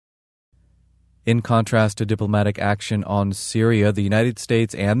In contrast to diplomatic action on Syria, the United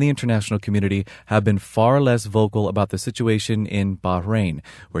States and the international community have been far less vocal about the situation in Bahrain,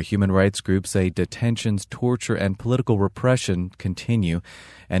 where human rights groups say detentions, torture, and political repression continue.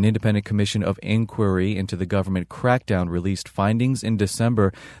 An independent commission of inquiry into the government crackdown released findings in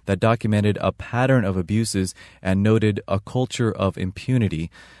December that documented a pattern of abuses and noted a culture of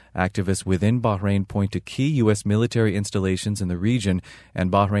impunity. Activists within Bahrain point to key U.S. military installations in the region and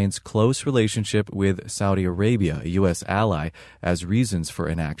Bahrain's close relationship with Saudi Arabia, a U.S. ally, as reasons for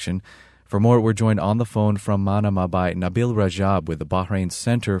inaction. For more, we're joined on the phone from Manama by Nabeel Rajab with the Bahrain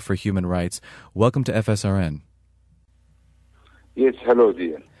Center for Human Rights. Welcome to FSRN. Yes, hello,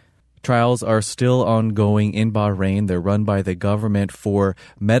 dear. Trials are still ongoing in Bahrain. They're run by the government for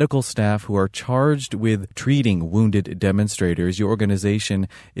medical staff who are charged with treating wounded demonstrators. Your organization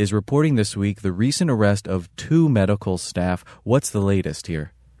is reporting this week the recent arrest of 2 medical staff. What's the latest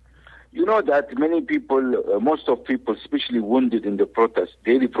here? You know that many people, most of people, especially wounded in the protests,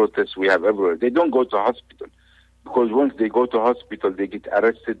 daily protests we have everywhere, they don't go to hospital. Because once they go to hospital, they get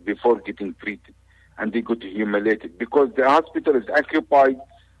arrested before getting treated. And they get humiliated. Because the hospital is occupied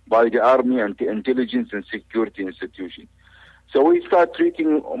by the army and the intelligence and security institution. So we start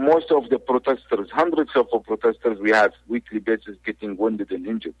treating most of the protesters, hundreds of protesters we have weekly basis getting wounded and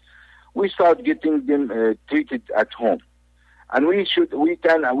injured. We start getting them treated at home. And we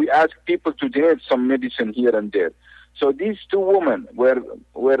ask people to donate some medicine here and there. So these 2 women were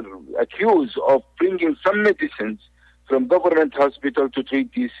accused of bringing some medicines from government hospital to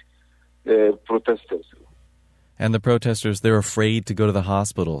treat these protesters. And the protesters, they're afraid to go to the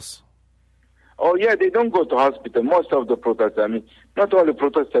hospitals. Oh, yeah, they don't go to hospital. Most of the protesters, not only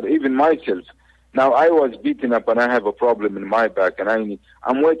protesters, even myself. Now, I was beaten up and I have a problem in my back and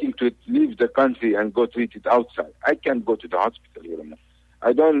I'm waiting to leave the country and go treat it outside. I can't go to the hospital here.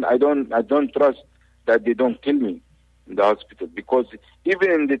 I don't trust that they don't kill me in the hospital because even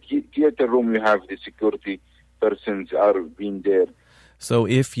in the theater room, you have the security persons are being there. So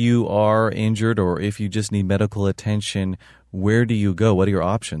if you are injured or if you just need medical attention, where do you go? What are your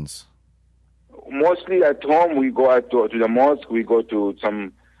options? Mostly at home. We go out to the mosque. We go to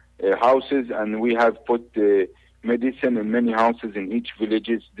some houses, and we have put medicine in many houses in each village,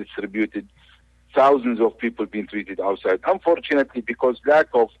 distributed. Thousands of people being treated outside. Unfortunately, because lack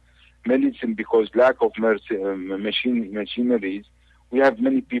of medicine, because lack of machineries, we have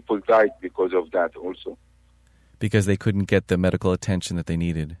many people died because of that also. Because they couldn't get the medical attention that they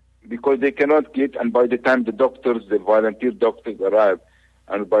needed. Because they cannot get, and by the time the doctors, the volunteer doctors arrive,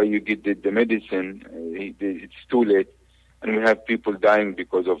 and by you get the medicine, it's too late. And we have people dying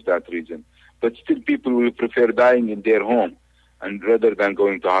because of that reason. But still people will prefer dying in their home and rather than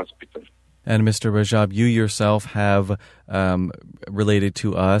going to hospital. And Mr. Rajab, you yourself have related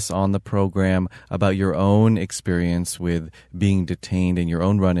to us on the program about your own experience with being detained and your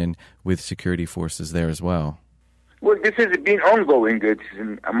own run-in with security forces there as well. Well, this has been ongoing. It's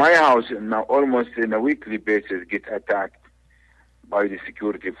in my house now almost on a weekly basis get attacked by the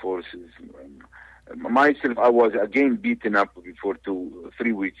security forces. Myself, I was again beaten up before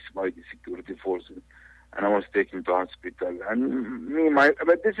 3 weeks by the security forces, and I was taken to hospital. And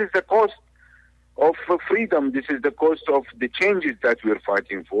but this is the cost of freedom. This is the cost of the changes that we're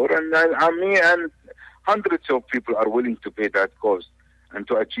fighting for, and me and hundreds of people are willing to pay that cost and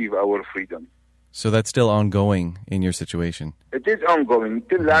to achieve our freedom. So that's still ongoing in your situation? It is ongoing.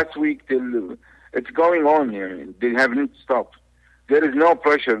 Till last week, it's going on here. They haven't stopped. There is no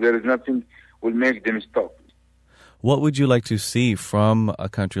pressure. There is nothing will make them stop. What would you like to see from a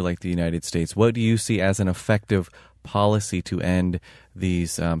country like the United States? What do you see as an effective policy to end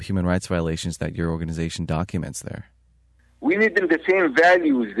these human rights violations that your organization documents there? We need them the same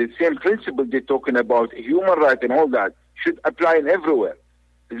values, the same principles they're talking about, human rights and all that should apply in everywhere.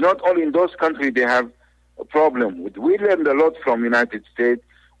 It's not only in those countries they have a problem with. We learned a lot from United States.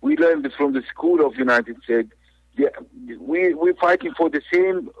 We learned from the school of United States. We're fighting for the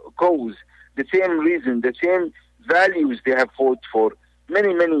same cause, the same reason, the same values they have fought for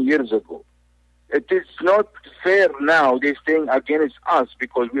many, many years ago. It is not fair now they're staying against us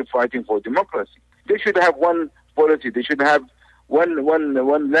because we're fighting for democracy. They should have one policy. They should have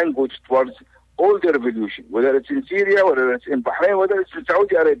one language towards all the revolution, whether it's in Syria, whether it's in Bahrain, whether it's in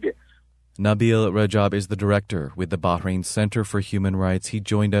Saudi Arabia. Nabeel Rajab is the director with the Bahrain Center for Human Rights. He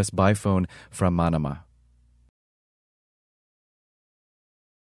joined us by phone from Manama.